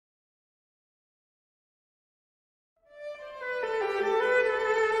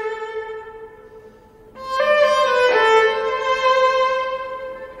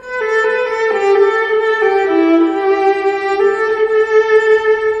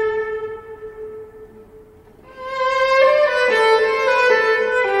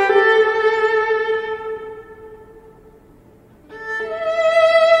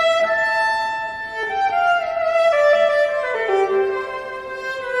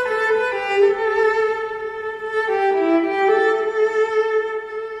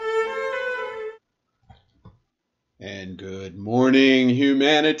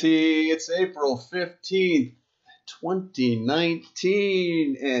humanity. It's April 15th,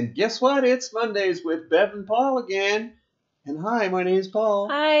 2019. And guess what? It's Mondays with Bev and Paul again. And hi, my name's Paul.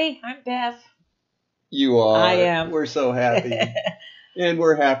 Hi, I'm Bev. You are. I am. We're so happy. And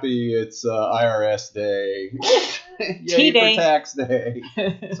we're happy it's IRS Day. Yay T-Day. for tax day.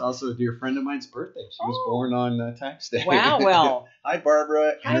 It's also a dear friend of mine's birthday. She was born on tax day. Wow, well. Hi,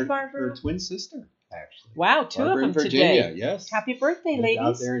 Barbara. Hi, Barbara. Her twin sister, actually. Wow, two Barbara of them in Virginia, today. yes. Happy birthday, Live ladies.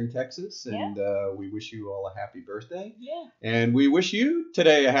 out there in Texas, and we wish you all a happy birthday. Yeah. And we wish you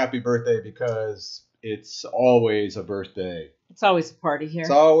today a happy birthday because it's always a birthday. It's always a party here.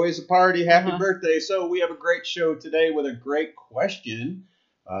 It's always a party. Happy Uh-huh. birthday. So we have a great show today with a great question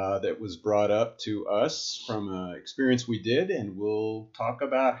that was brought up to us from an experience we did, and we'll talk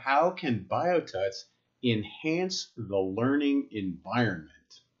about how can BioTouch enhance the learning environment.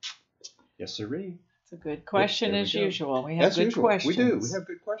 Yes, sirree. It's a good question There we as go. usual. We have As good usual. questions. We do. We have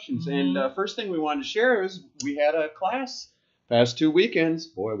good questions. Mhm. And first thing we wanted to share is we had a class past 2 weekends.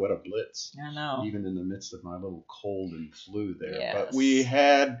 Boy, what a blitz. I know. Even in the midst of my little cold and flu there. Yes. But we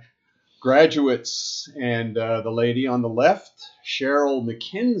had graduates, and the lady on the left, Cheryl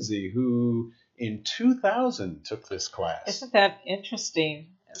McKenzie, who in 2000 took this class. Isn't that interesting?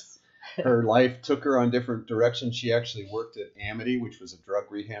 Her life took her on different directions. She actually worked at Amity, which was a drug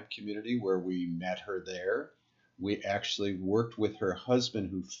rehab community where we met her there. We actually worked with her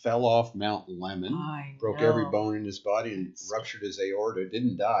husband who fell off Mount Lemmon, I broke know. every bone in his body and ruptured his aorta,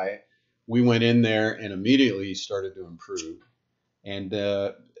 didn't die. We went in there and immediately he started to improve. And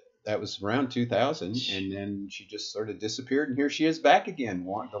that was around 2000. And then she just sort of disappeared. And here she is back again,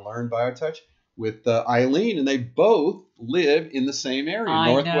 wanting to learn BioTouch with Eileen. And they both live in the same area, I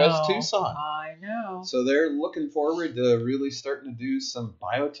Northwest know. Tucson. I know. So they're looking forward to really starting to do some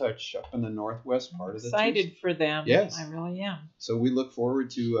BioTouch up in the northwest part of the Tucson. Excited for them. Yes. I really am. So we look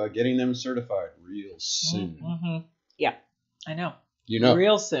forward to getting them certified real soon. Mm-hmm. Yeah, I know. You know.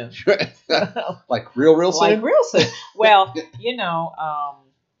 Real soon. Like real soon? Like real soon. Well,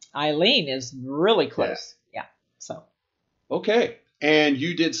 Eileen is really close. Yeah. So Okay. And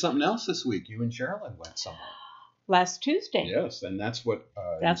you did something else this week. You and Sherilyn went somewhere. last Tuesday. Yes, and that's what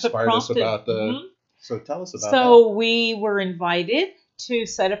That's what inspired us prompted. about the... Mhm. So tell us about So we were invited to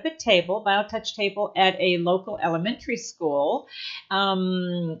set up a table, BioTouch table, at a local elementary school.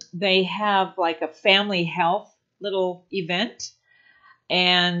 They have like a family health little event,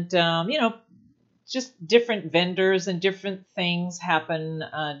 and just different vendors and different things happen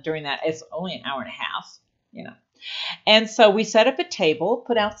during that. It's only an hour and a half, And so we set up a table,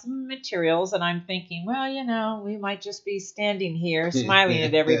 put out some materials, and I'm thinking, well, we might just be standing here smiling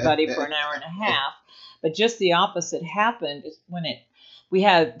at everybody for an hour and a half. But just the opposite happened when we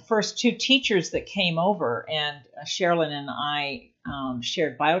had the first two teachers that came over, and Sherilyn and I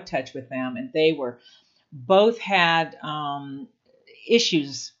shared BioTouch with them, and they both had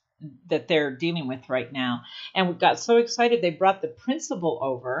issues that they're dealing with right now. And we got so excited, they brought the principal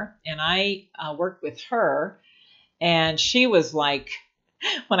over, and I worked with her. And she was like,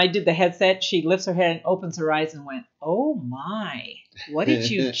 when I did the headset, she lifts her head and opens her eyes and went, "Oh my, what did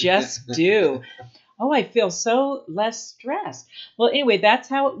you just do? Oh, I feel so less stressed." Well, anyway, that's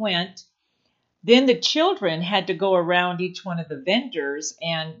how it went. Then the children had to go around each one of the vendors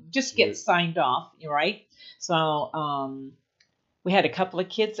and just get signed off, right? So we had a couple of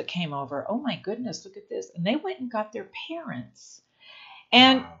kids that came over. Oh my goodness, look at this. And they went and got their parents.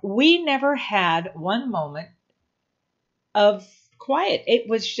 And we never had one moment of quiet. It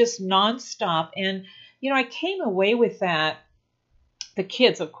was just nonstop. And, I came away with that. The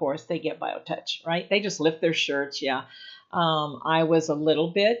kids, of course, they get BioTouch, right? They just lift their shirts. Yeah. I was a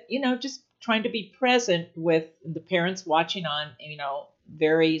little bit, just trying to be present with the parents watching on,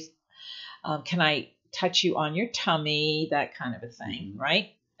 very, can I touch you on your tummy? That kind of a thing,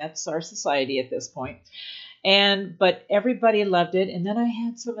 right? That's our society at this point. But everybody loved it. And then I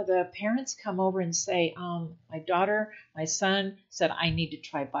had some of the parents come over and say, my daughter, my son said, I need to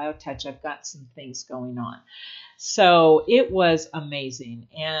try BioTouch. I've got some things going on. So it was amazing.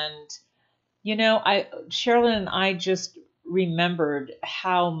 And, Sherilyn and I just remembered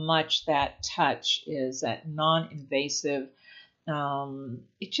how much that touch is, that non-invasive.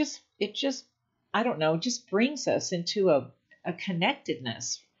 It just, I don't know, just brings us into a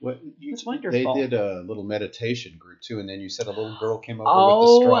connectedness. It's wonderful. They did a little meditation group too, and then you said a little girl came over with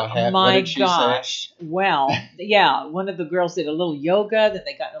a straw hat. Oh my what did she gosh! Say? Well, yeah, one of the girls did a little yoga. Then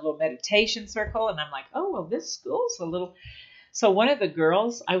they got in a little meditation circle, and I'm like, oh well, this school's a little. So one of the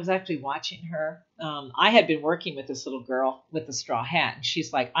girls, I was actually watching her. I had been working with this little girl with the straw hat, and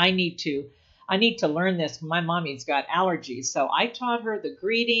she's like, I I need to learn this. My mommy's got allergies. So I taught her the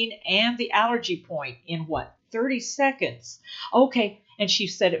greeting and the allergy point in what, 30 seconds. Okay. And she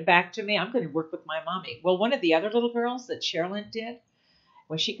said it back to me. I'm going to work with my mommy. Well, one of the other little girls that Sherilyn did,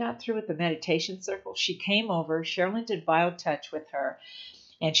 when she got through with the meditation circle, she came over. Sherilyn did BioTouch with her.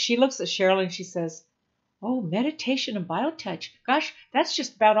 And she looks at Sherilyn and she says, oh, meditation and BioTouch. Gosh, that's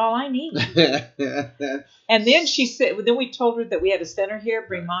just about all I need. And then she said, then we told her that we had a center here,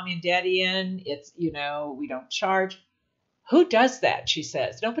 bring mommy and daddy in. It's, we don't charge. Who does that? She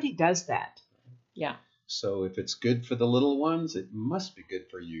says. Nobody does that. Yeah. So if it's good for the little ones, it must be good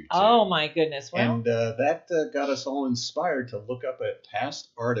for you too. Oh my goodness. Well, and that got us all inspired to look up a past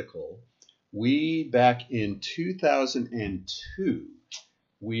article. We, back in 2002,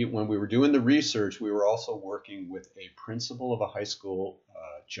 when we were doing the research, we were also working with a principal of a high school,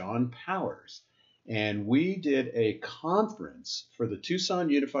 John Powers. And we did a conference for the Tucson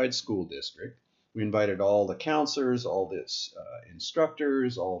Unified School District. We invited all the counselors, all the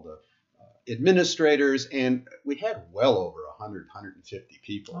instructors, all the administrators, and we had well over 100, 150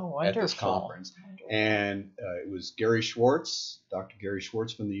 people at this conference. Wonderful. And it was Gary Schwartz, Dr. Gary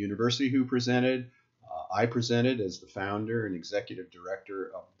Schwartz from the university who presented. I presented as the founder and executive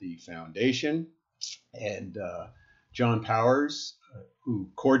director of the foundation. And John Powers, who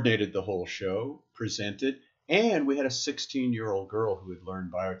coordinated the whole show, presented. And we had a 16-year-old girl who had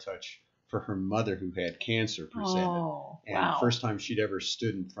learned BioTouch for her mother who had cancer presented. Oh, and wow. The first time she'd ever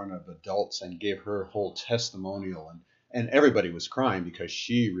stood in front of adults and gave her whole testimonial. And everybody was crying because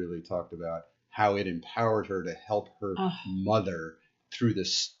she really talked about how it empowered her to help her mother through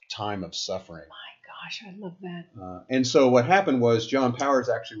this time of suffering. Gosh, I love that. And so what happened was John Powers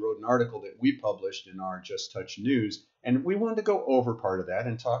actually wrote an article that we published in our Just Touch News, and we wanted to go over part of that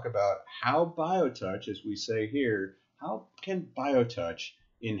and talk about how BioTouch, as we say here, how can BioTouch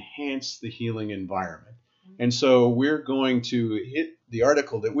enhance the healing environment? And so we're going to hit the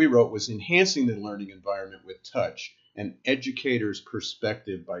article that we wrote was Enhancing the Learning Environment with Touch, an Educator's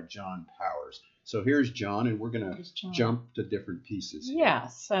Perspective by John Powers. So here's John, and we're going to jump to different pieces here. Yeah,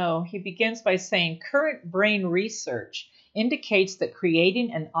 so he begins by saying, current brain research indicates that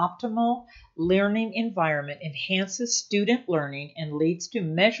creating an optimal learning environment enhances student learning and leads to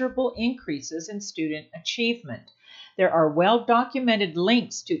measurable increases in student achievement. There are well-documented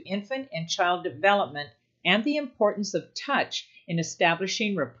links to infant and child development and the importance of touch in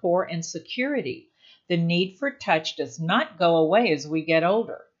establishing rapport and security. The need for touch does not go away as we get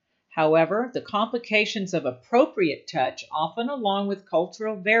older. However, the complications of appropriate touch, often along with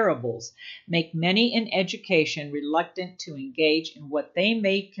cultural variables, make many in education reluctant to engage in what they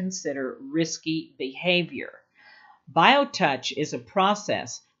may consider risky behavior. BioTouch is a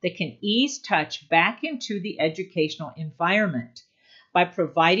process that can ease touch back into the educational environment. By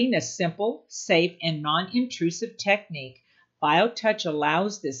providing a simple, safe, and non-intrusive technique, BioTouch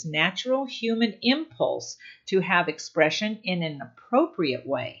allows this natural human impulse to have expression in an appropriate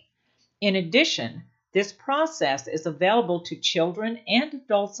way. In addition, this process is available to children and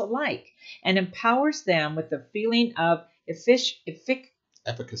adults alike and empowers them with the feeling of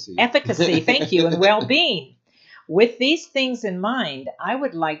efficacy, thank you, and well-being. With these things in mind, I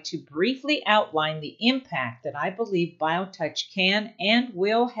would like to briefly outline the impact that I believe BioTouch can and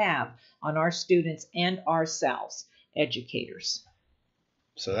will have on our students and ourselves, educators.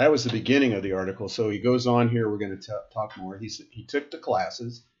 So that was the beginning of the article. So he goes on here. We're going to talk more. He took the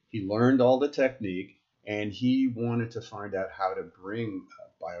classes. He learned all the technique, and he wanted to find out how to bring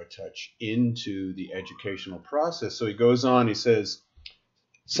BioTouch into the educational process. So he goes on, he says,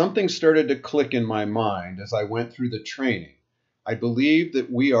 something started to click in my mind as I went through the training. I believe that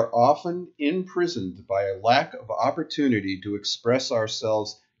we are often imprisoned by a lack of opportunity to express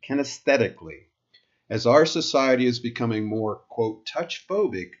ourselves kinesthetically. As our society is becoming more, quote,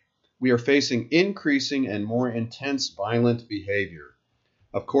 touch-phobic, we are facing increasing and more intense violent behavior.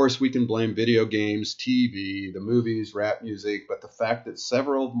 Of course, we can blame video games, TV, the movies, rap music, but the fact that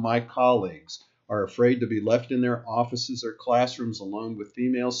several of my colleagues are afraid to be left in their offices or classrooms alone with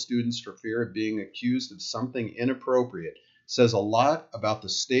female students for fear of being accused of something inappropriate says a lot about the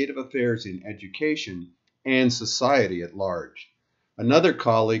state of affairs in education and society at large. Another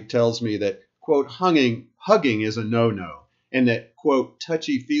colleague tells me that, quote, hugging is a no-no, and that, quote,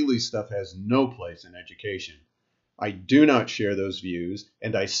 touchy-feely stuff has no place in education. I do not share those views,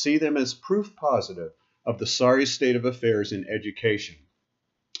 and I see them as proof positive of the sorry state of affairs in education.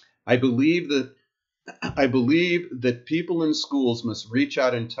 I believe that people in schools must reach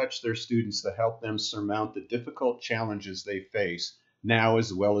out and touch their students to help them surmount the difficult challenges they face now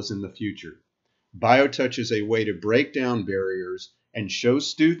as well as in the future. BioTouch is a way to break down barriers and show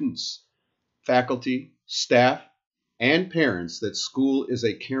students faculty, staff, and parents that school is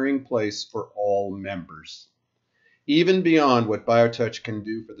a caring place for all members. Even beyond what BioTouch can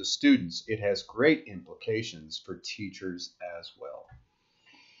do for the students, it has great implications for teachers as well.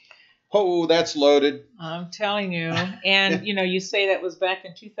 Oh, that's loaded. I'm telling you. And you say that was back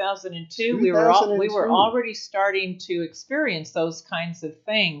in 2002. We were 2002. already starting to experience those kinds of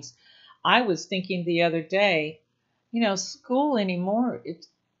things. I was thinking the other day, school anymore,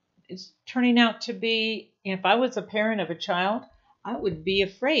 it's turning out to be, if I was a parent of a child, I would be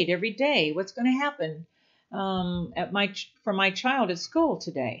afraid every day. What's going to happen for my child at school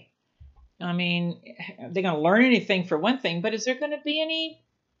today? I mean, they're going to learn anything for one thing, but is there going to be any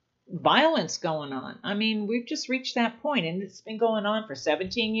violence going on? I mean, we've just reached that point, and it's been going on for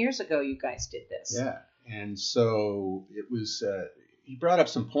 17 years ago. You guys did this. Yeah, and so it was. He brought up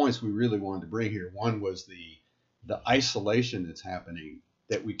some points we really wanted to bring here. One was the isolation that's happening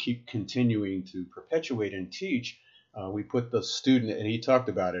that we keep continuing to perpetuate and teach. We put the student, and he talked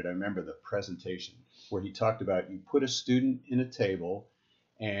about it. I remember the presentation where he talked about you put a student in a table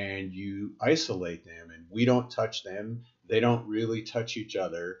and you isolate them, and we don't touch them. They don't really touch each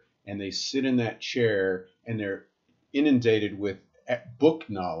other, and they sit in that chair and they're inundated with book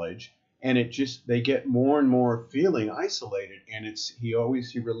knowledge, and they get more and more feeling isolated. And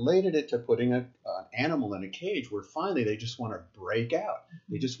he related it to putting an animal in a cage where finally they just want to break out.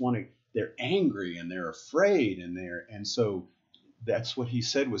 They're angry and they're afraid, and so that's what he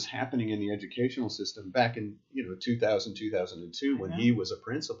said was happening in the educational system back in 2000, 2002 when he was a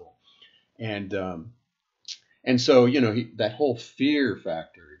principal. And so that whole fear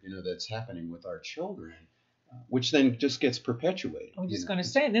factor that's happening with our children, which then just gets perpetuated. I was just going to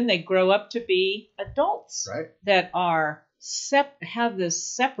say, and then they grow up to be adults, right, that are have this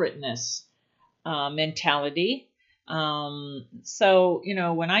separateness mentality. So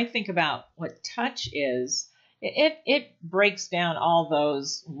when I think about what touch is, it breaks down all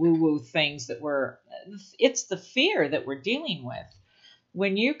those woo-woo things it's the fear that we're dealing with.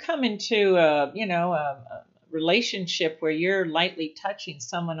 When you come into a relationship where you're lightly touching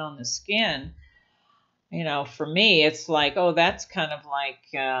someone on the skin, for me, it's like, oh, that's kind of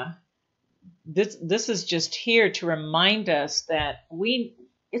like this is just here to remind us that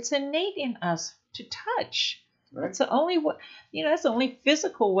it's innate in us to touch. Right. That's the only way, that's the only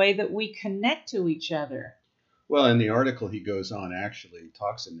physical way that we connect to each other. Well, in the article, he goes on, actually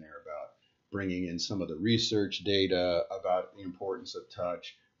talks in there about bringing in some of the research data about the importance of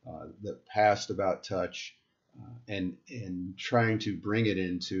touch, the past about touch, and trying to bring it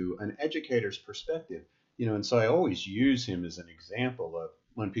into an educator's perspective. And so I always use him as an example of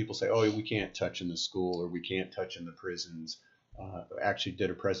when people say, oh, we can't touch in the school or we can't touch in the prisons. I actually did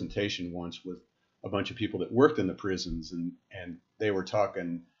a presentation once with a bunch of people that worked in the prisons, and they were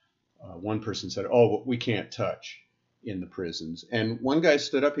talking. One person said, oh, we can't touch in the prisons. And one guy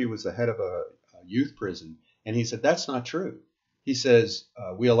stood up, he was the head of a youth prison, and he said, that's not true. He says,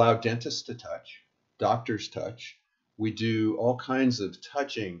 we allow dentists to touch, doctors touch, we do all kinds of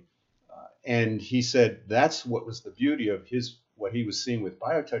touching. And he said that's what was the beauty of what he was seeing with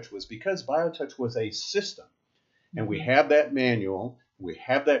BioTouch, was because BioTouch was a system. And we have that manual, we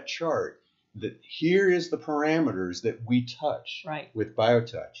have that chart, that here is the parameters that we touch with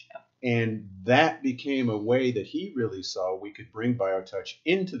BioTouch. And that became a way that he really saw we could bring BioTouch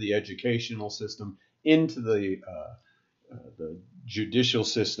into the educational system, into the judicial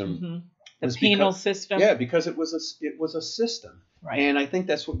system, the penal system. Yeah, because it was a system. Right. And I think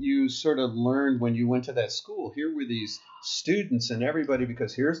that's what you sort of learned when you went to that school. Here were these students and everybody,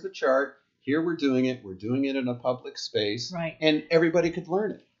 because here's the chart. Here we're doing it in a public space, right? And everybody could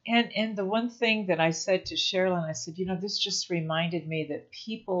learn it. And the one thing that I said to Sherilyn, I said, this just reminded me that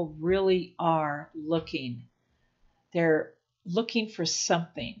people really are looking. They're looking for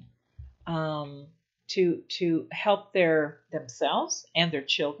something to help themselves and their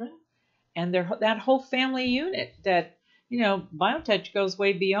children and that whole family unit. That BioTouch goes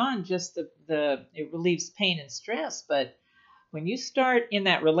way beyond just it relieves pain and stress, but when you start in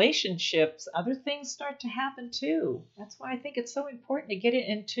that relationships, other things start to happen too. That's why I think it's so important to get it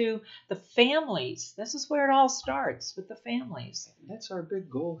into the families. This is where it all starts, with the families. That's our big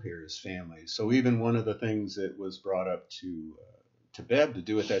goal here, is families. So even one of the things that was brought up to Bev to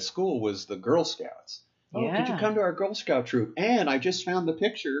do at that school was the Girl Scouts. Oh, could you come to our Girl Scout troop? And I just found the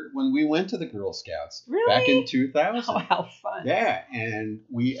picture when we went to the Girl Scouts back in 2000. Oh, how fun. Yeah, and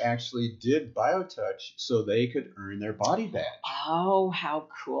we actually did BioTouch so they could earn their body badge. Oh, how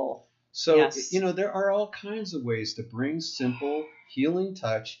cool. So, there are all kinds of ways to bring simple healing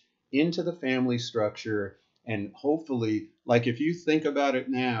touch into the family structure And hopefully, like if you think about it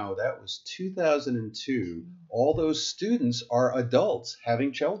now, that was 2002. All those students are adults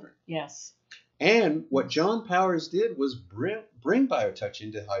having children. Yes. And what John Powers did was bring BioTouch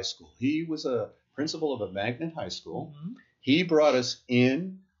into high school. He was a principal of a magnet high school. Mm-hmm. He brought us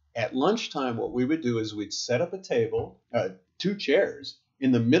in at lunchtime. What we would do is we'd set up a table, 2 chairs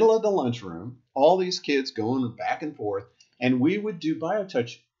in the middle of the lunchroom, all these kids going back and forth, and we would do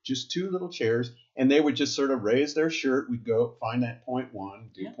BioTouch, just 2 little chairs, and they would just sort of raise their shirt. We'd go find that point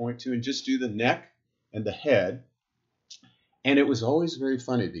 1, do point 2, and just do the neck and the head. And it was always very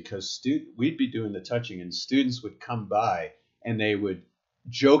funny because we'd be doing the touching and students would come by and they would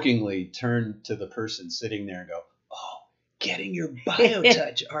jokingly turn to the person sitting there and go, "Oh, getting your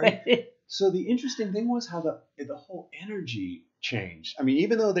BioTouch, are you?" So the interesting thing was how the whole energy changed. I mean,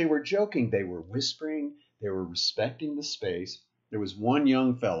 even though they were joking, they were whispering, they were respecting the space. There was one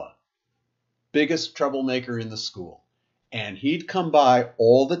young fella, biggest troublemaker in the school, and he'd come by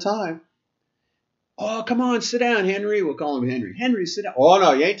all the time. "Oh, come on, sit down, Henry." We'll call him Henry. "Henry, sit down." "Oh,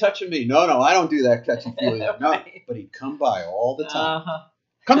 no, you ain't touching me." "No, I don't do that touchy-feely." No, but he'd come by all the time.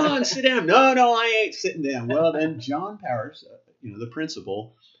 "Come on, sit down." "No, I ain't sitting down." Well, then John Powers, the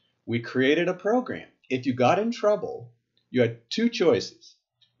principal, we created a program. If you got in trouble, you had 2 choices.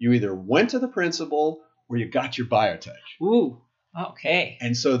 You either went to the principal or you got your BioTouch. Ooh, okay.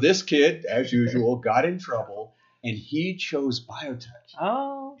 And so this kid, as usual, got in trouble, and he chose BioTouch.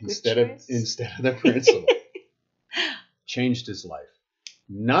 Oh, instead of the principal. Changed his life.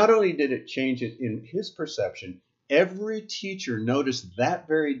 Not only did it change it in his perception, every teacher noticed that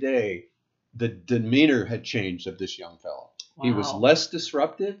very day the demeanor had changed of this young fellow. Wow. He was less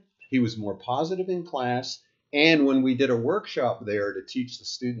disruptive. He was more positive in class. And when we did a workshop there to teach the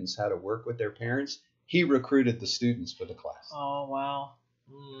students how to work with their parents, he recruited the students for the class. Oh, wow.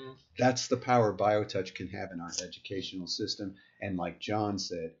 That's the power BioTouch can have in our educational system. And like John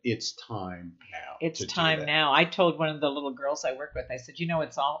said, it's time now. It's time now. I told one of the little girls I work with, I said,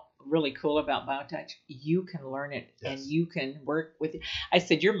 it's all really cool about BioTouch. You can learn it and you can work with it. I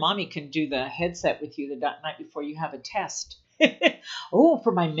said, your mommy can do the headset with you the night before you have a test. Oh,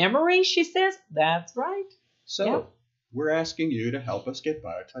 for my memory, she says. That's right. So we're asking you to help us get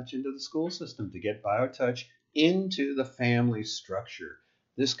BioTouch into the school system, to get BioTouch into the family structure.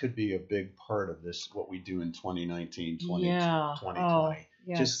 This could be a big part of this, what we do in 2019, 2020. Oh,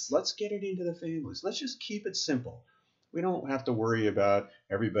 yes. Just let's get it into the families. Let's just keep it simple. We don't have to worry about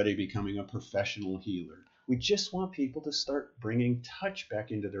everybody becoming a professional healer. We just want people to start bringing touch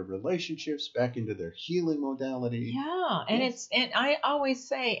back into their relationships, back into their healing modality. Yeah, and and I always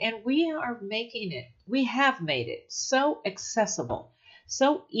say, and we have made it so accessible,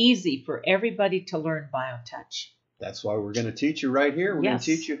 so easy for everybody to learn BioTouch. That's why we're going to teach you right here. We're going to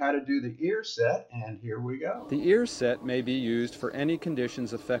teach you how to do the ear set, and here we go. The ear set may be used for any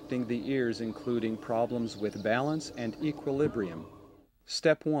conditions affecting the ears, including problems with balance and equilibrium.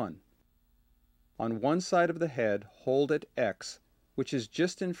 Step 1. On one side of the head, hold at X, which is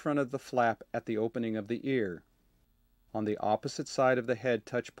just in front of the flap at the opening of the ear. On the opposite side of the head,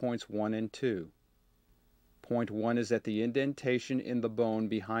 touch points 1 and 2. Point 1 is at the indentation in the bone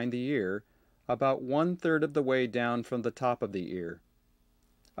behind the ear, about 1/3 of the way down from the top of the ear.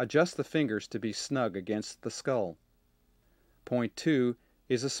 Adjust the fingers to be snug against the skull. Point 2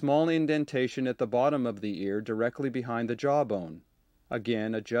 is a small indentation at the bottom of the ear directly behind the jawbone.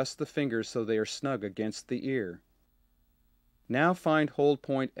 Again, adjust the fingers so they are snug against the ear. Now find hold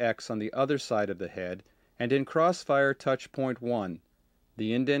point X on the other side of the head, and in crossfire touch point 1,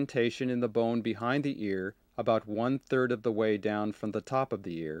 the indentation in the bone behind the ear, about 1/3 of the way down from the top of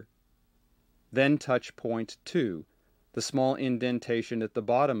the ear. Then touch point 2, the small indentation at the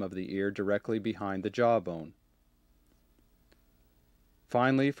bottom of the ear directly behind the jawbone.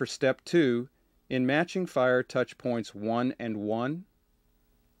 Finally, for step 2, in matching fire, touch points 1 and 1,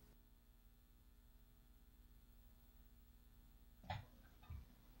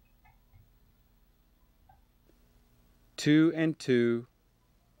 2 and 2,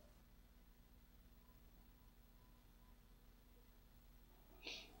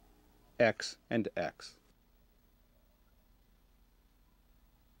 X and X.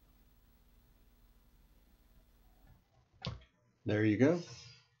 There you go.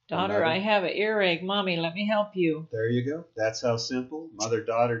 Daughter, I have an earache. Mommy, let me help you. There you go. That's how simple.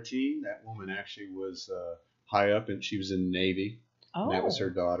 Mother-daughter team. That woman actually was high up, and she was in the Navy. Oh. And that was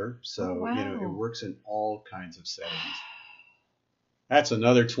her daughter. So, wow. It works in all kinds of settings. That's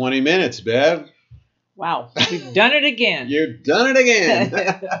another 20 minutes, Bev. Wow. We've done it again. You've done it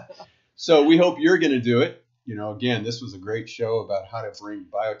again. So we hope you're going to do it. again, this was a great show about how to bring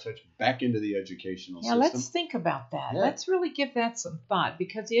BioTouch back into the educational system. Let's think about that. Yeah. Let's really give that some thought,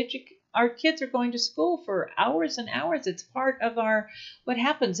 because our kids are going to school for hours and hours. It's part of what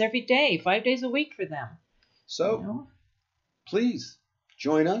happens every day, 5 days a week for them. So please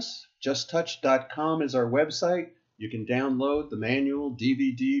join us. JustTouch.com is our website. You can download the manual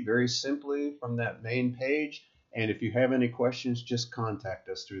DVD very simply from that main page. And if you have any questions, just contact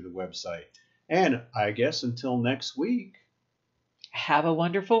us through the website. And I guess until next week. Have a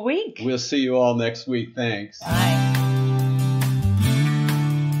wonderful week. We'll see you all next week. Thanks. Bye.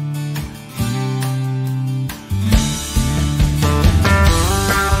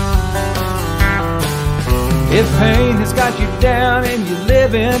 If pain has got you down and you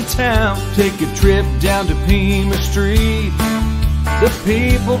live in town, take a trip down to Pima Street. The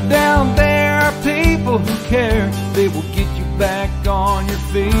people down there are people who care. They will get you back on your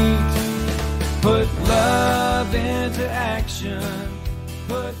feet. Put love into action.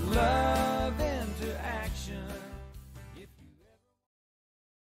 Put love into action.